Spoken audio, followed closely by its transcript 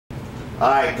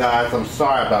Alright guys, I'm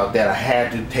sorry about that. I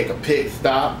had to take a pit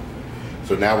stop.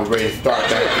 So now we're ready to start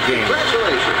back the game.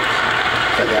 Congratulations.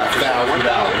 I got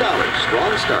 $1,000.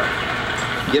 Strong start.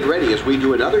 Get ready as we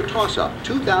do another toss-up.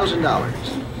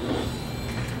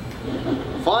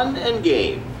 $2,000. Fun and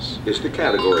games is the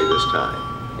category this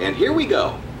time. And here we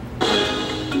go.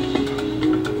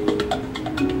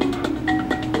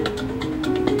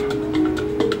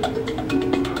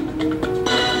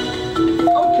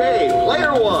 Okay,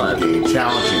 player one. Game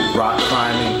challenging rock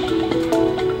climbing.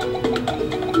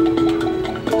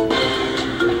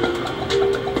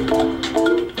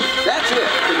 That's it.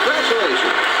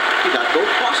 Congratulations. You got both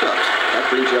toss-ups. That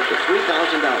brings you up to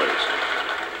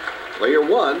 $3,000. Player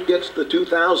one gets the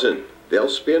 $2,000. They'll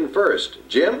spin first.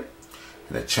 Jim?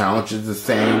 And the challenge is the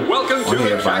same. Welcome to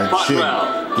the jackpot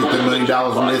round. Get the $1 million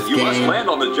in this you game. Must land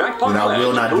on the jackpot then I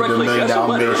will not do the $1 million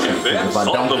mission. If I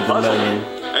don't get the million,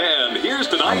 and here's I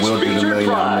tonight's will do the $1 featured million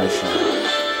prize. mission.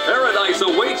 Paradise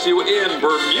awaits you in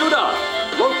Bermuda.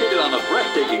 Located on a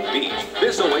breathtaking beach,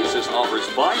 this oasis offers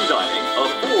fine dining, a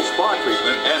full spa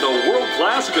treatment, and a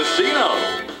world-class casino.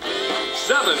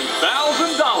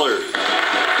 $7,000.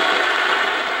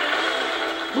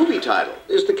 Movie title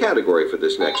is the category for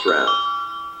this next round.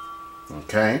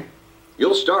 Okay.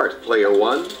 You'll start, player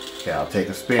one. Okay, I'll take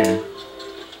a spin.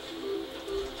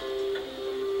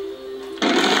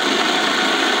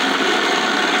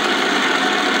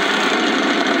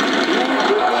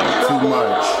 Too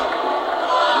much.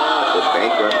 The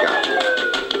bankrupt got you.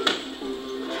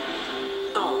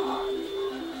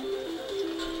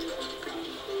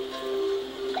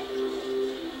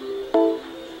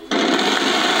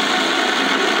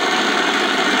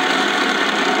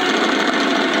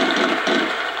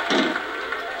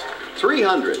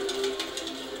 $300.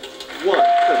 What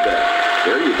the bet?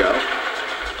 There you go.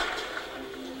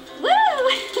 Woo!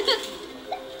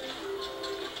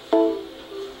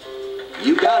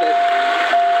 You got it.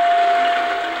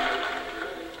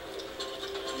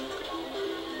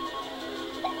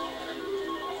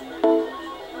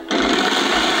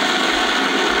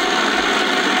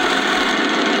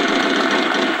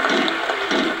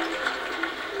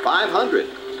 $500.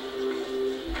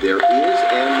 There is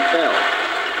an L.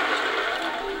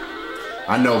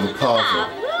 I know the puzzle.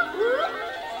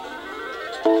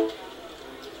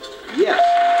 Yes.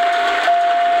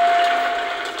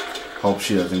 Hope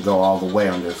she doesn't go all the way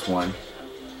on this one.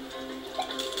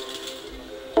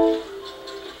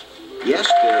 Yes,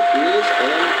 there is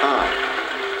an I.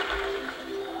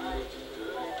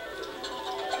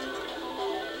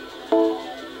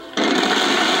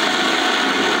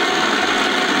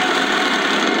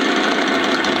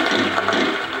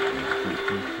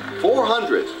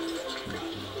 $400.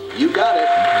 You got it.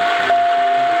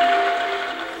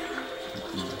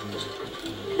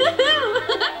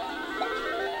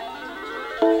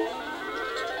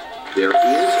 There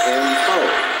is an O.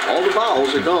 All the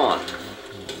vowels are gone.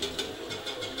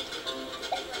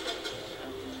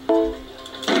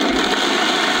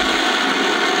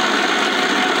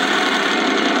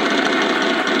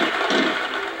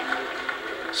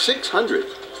 $600.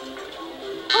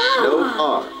 No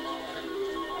R.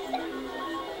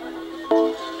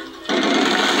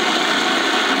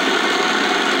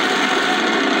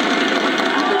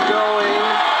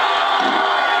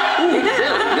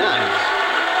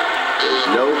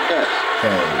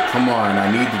 Okay, come on,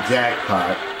 I need the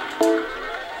jackpot.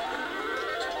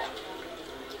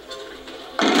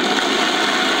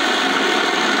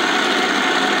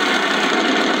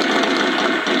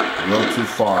 A little too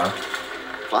far.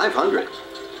 500.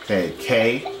 Okay,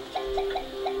 K.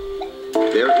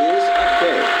 There is a K.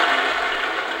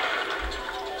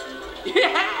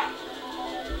 Yeah!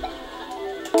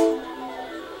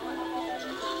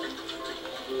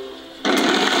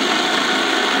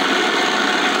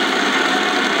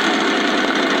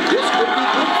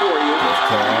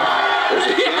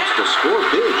 Score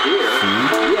big here.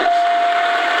 Yes.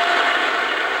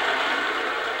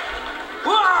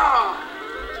 Wow!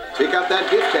 Pick up that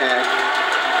gift tag.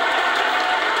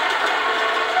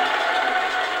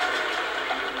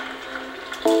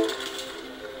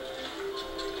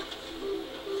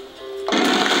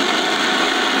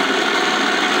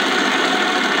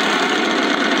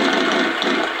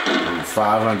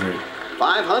 $500.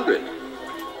 500.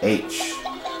 H.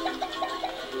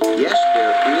 Yes,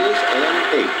 there is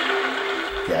an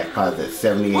H. Jackpot's at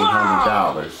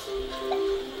 $7,800.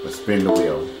 Let's spin the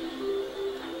wheel.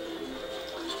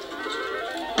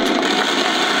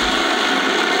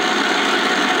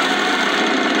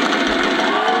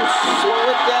 Slow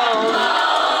it down.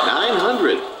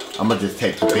 900. I'm gonna just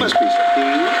take the There big. must be some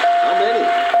thieves. How many?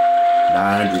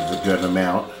 900 is a good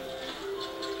amount.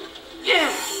 Yeah!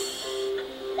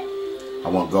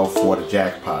 want to go for the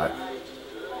jackpot.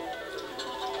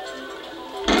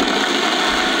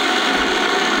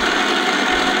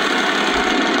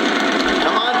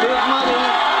 Come on, big money.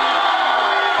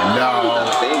 No.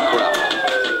 Bankrupt.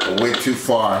 I went too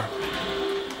far.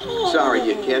 Sorry,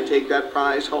 you can't take that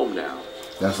prize home now.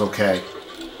 That's okay.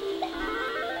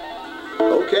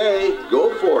 Okay,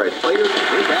 go for it. Players,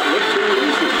 make that look too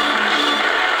easy.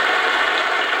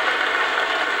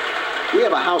 We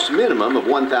have a house minimum of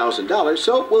 $1,000,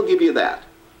 so we'll give you that.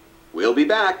 We'll be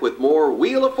back with more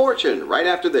Wheel of Fortune right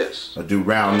after this. I'll do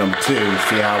round number 2,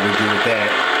 see how we do with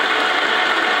that.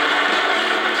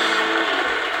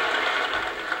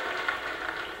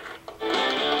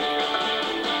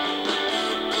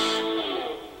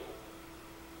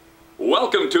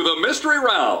 Welcome to the mystery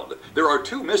round. There are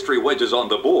 2 mystery wedges on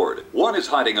the board. One is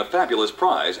hiding a fabulous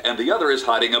prize, and the other is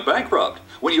hiding a bankrupt.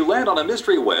 When you land on a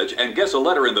mystery wedge and guess a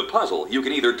letter in the puzzle, you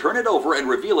can either turn it over and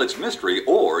reveal its mystery,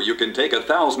 or you can take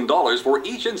 $1,000 for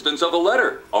each instance of a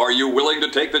letter. Are you willing to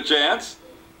take the chance?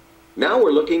 Now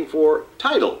we're looking for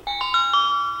title.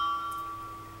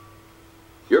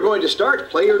 You're going to start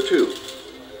player 2.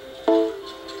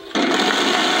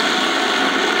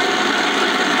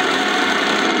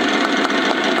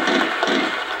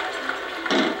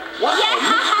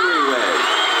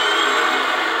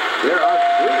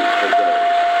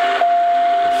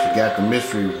 Got the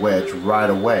mystery wedge right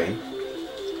away.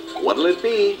 What'll it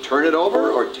be? Turn it over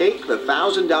or take the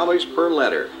 $1,000 per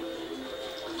letter?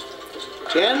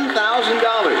 $10,000.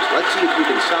 Let's see if you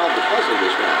can solve the puzzle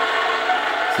this round.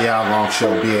 See how long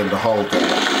she'll be able to hold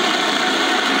that.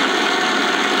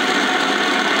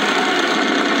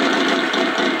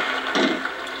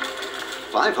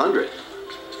 500.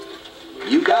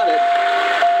 You got it.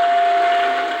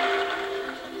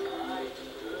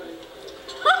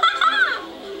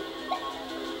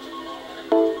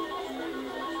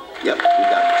 Yep, we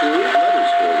got 2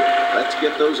 letters for you. Let's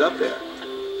get those up there.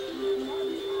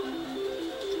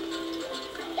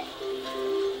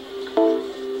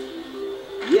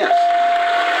 Yes.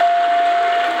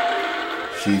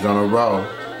 She's on a roll.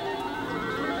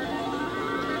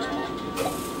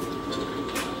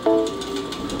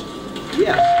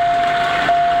 Yes.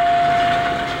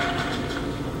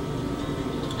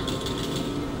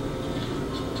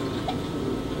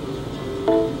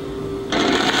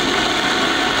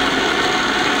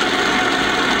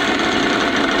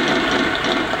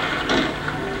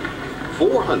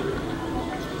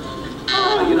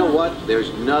 Oh, you know what?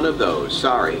 There's none of those.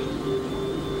 Sorry.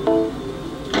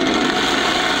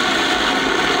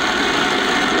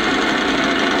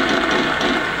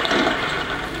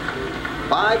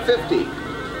 $550.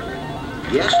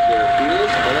 Yes, there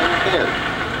is an 10.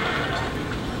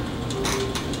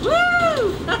 Woo!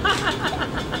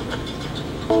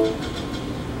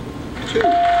 2 of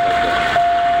them.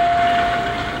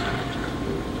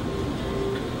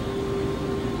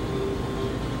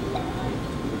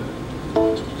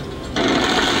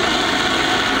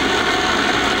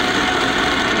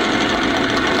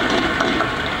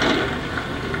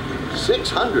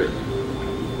 $600.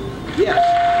 Yes.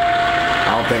 I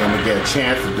don't think I'm gonna get a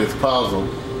chance at this puzzle.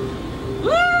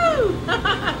 Woo!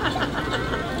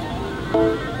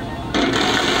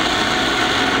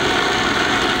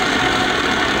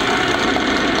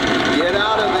 Get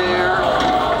out of there.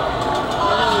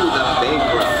 Oh, the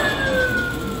bankrupt.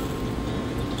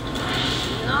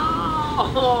 No.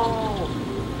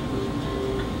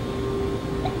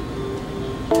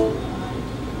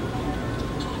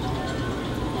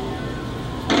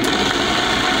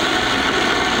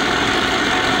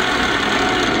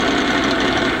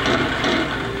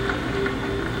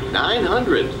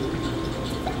 $900.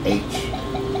 H.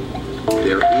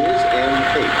 There is an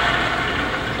 8.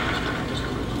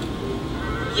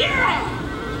 Yeah!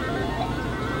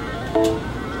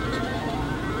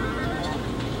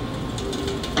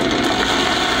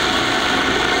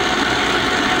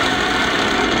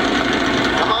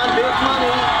 Come on, big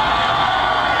money.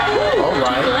 All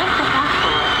right. To collect the half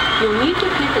bar, you'll need to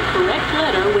pick a correct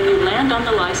letter when you land on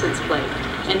the license plate,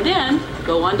 and then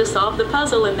go on to solve the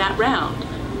puzzle in that round.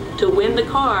 To win the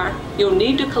car, you'll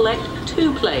need to collect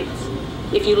 2 plates.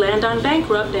 If you land on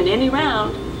bankrupt in any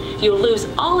round, you'll lose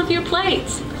all of your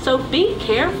plates, so be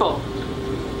careful.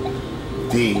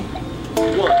 D.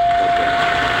 1.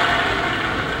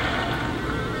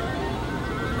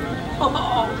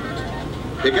 Oh.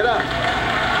 Pick it up.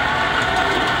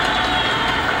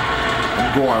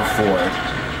 I'm going for it.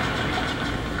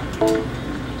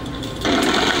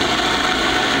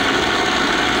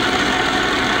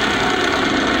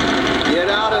 Get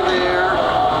out of there.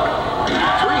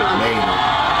 300. Maybe.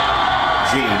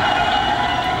 G.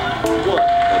 1.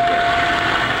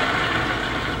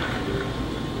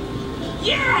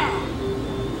 Yeah!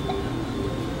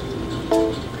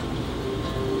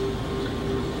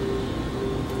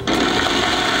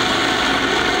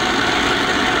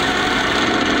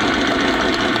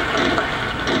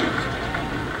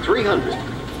 300.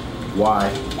 Why?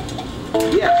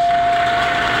 Yes.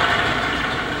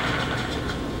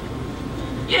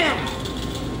 Yeah!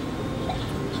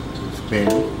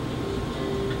 Spin.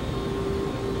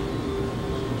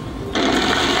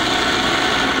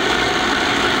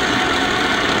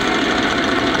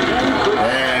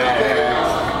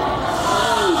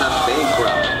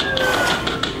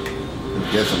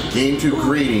 Guess I'm getting too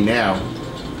greedy now.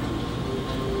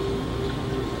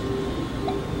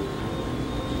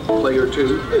 Player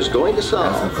 2 is going to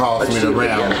solve. That's what cost me Let's the see if they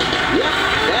round. get it. Yep,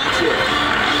 that's it.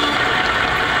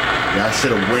 Yeah, I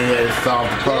should have went ahead and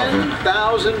solved the puzzle.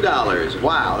 $10,000.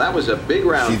 Wow, that was a big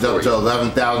round. She's up to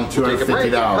We'll take a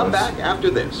break and come $11,250. back after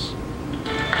this.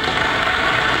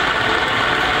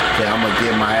 Okay, I'm gonna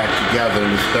get my act together in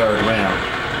this third round.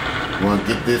 We're gonna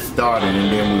get this started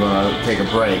and then we're gonna take a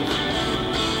break.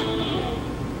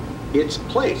 It's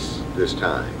place this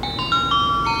time.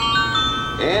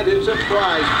 And it's a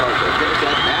prize puzzle. There's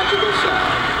that magical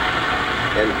sound.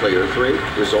 And player 3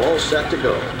 is all set to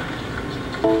go.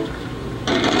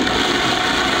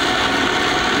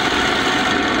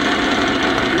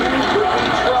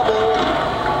 Trouble.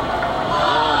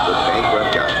 Ah, the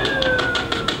bankrupt got you.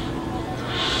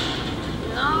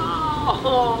 No!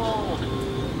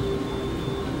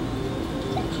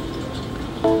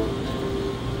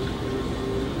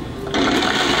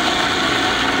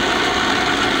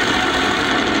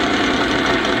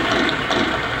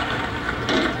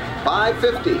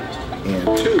 $550 And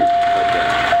 2 again.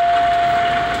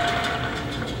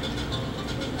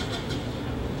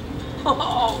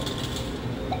 Oh!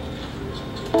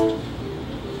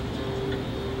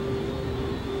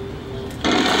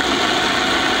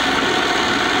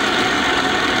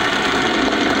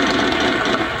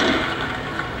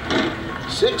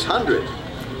 $600.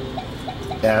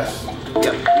 S. Yep, we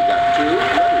got 2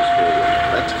 letters for you.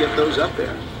 Let's get those up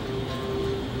there.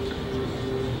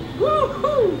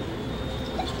 Woo-hoo!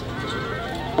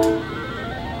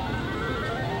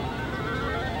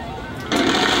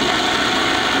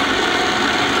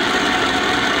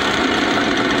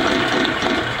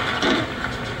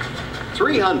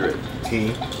 $300.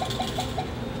 T.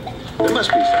 There must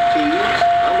be some T's.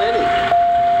 How many?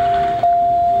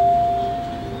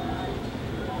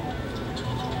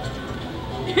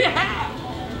 Yeah!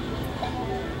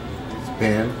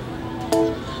 Spin.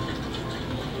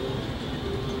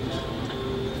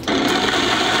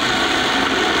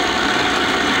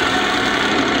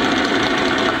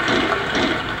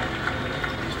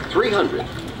 $300.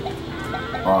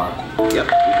 R. Yep, we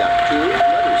got 2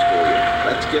 letters for you.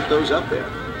 Let's get those up there.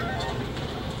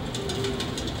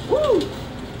 Woo!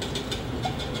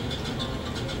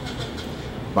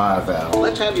 Bivalve.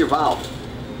 Let's have your vowel.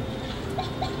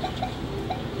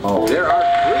 O. There are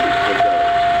 3 of those.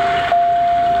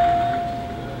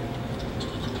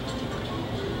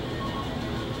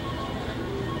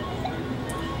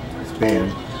 Spin.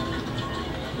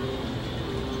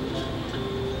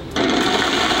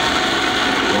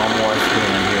 One more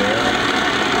spin here.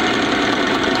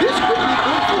 This could be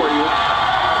good for you.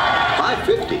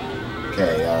 $550.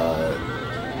 Okay,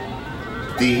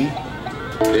 D.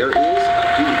 There is a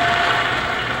D.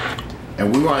 And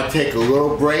we're going to take a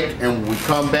little break, and when we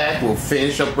come back, we'll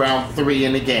finish up round 3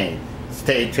 in the game.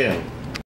 Stay tuned.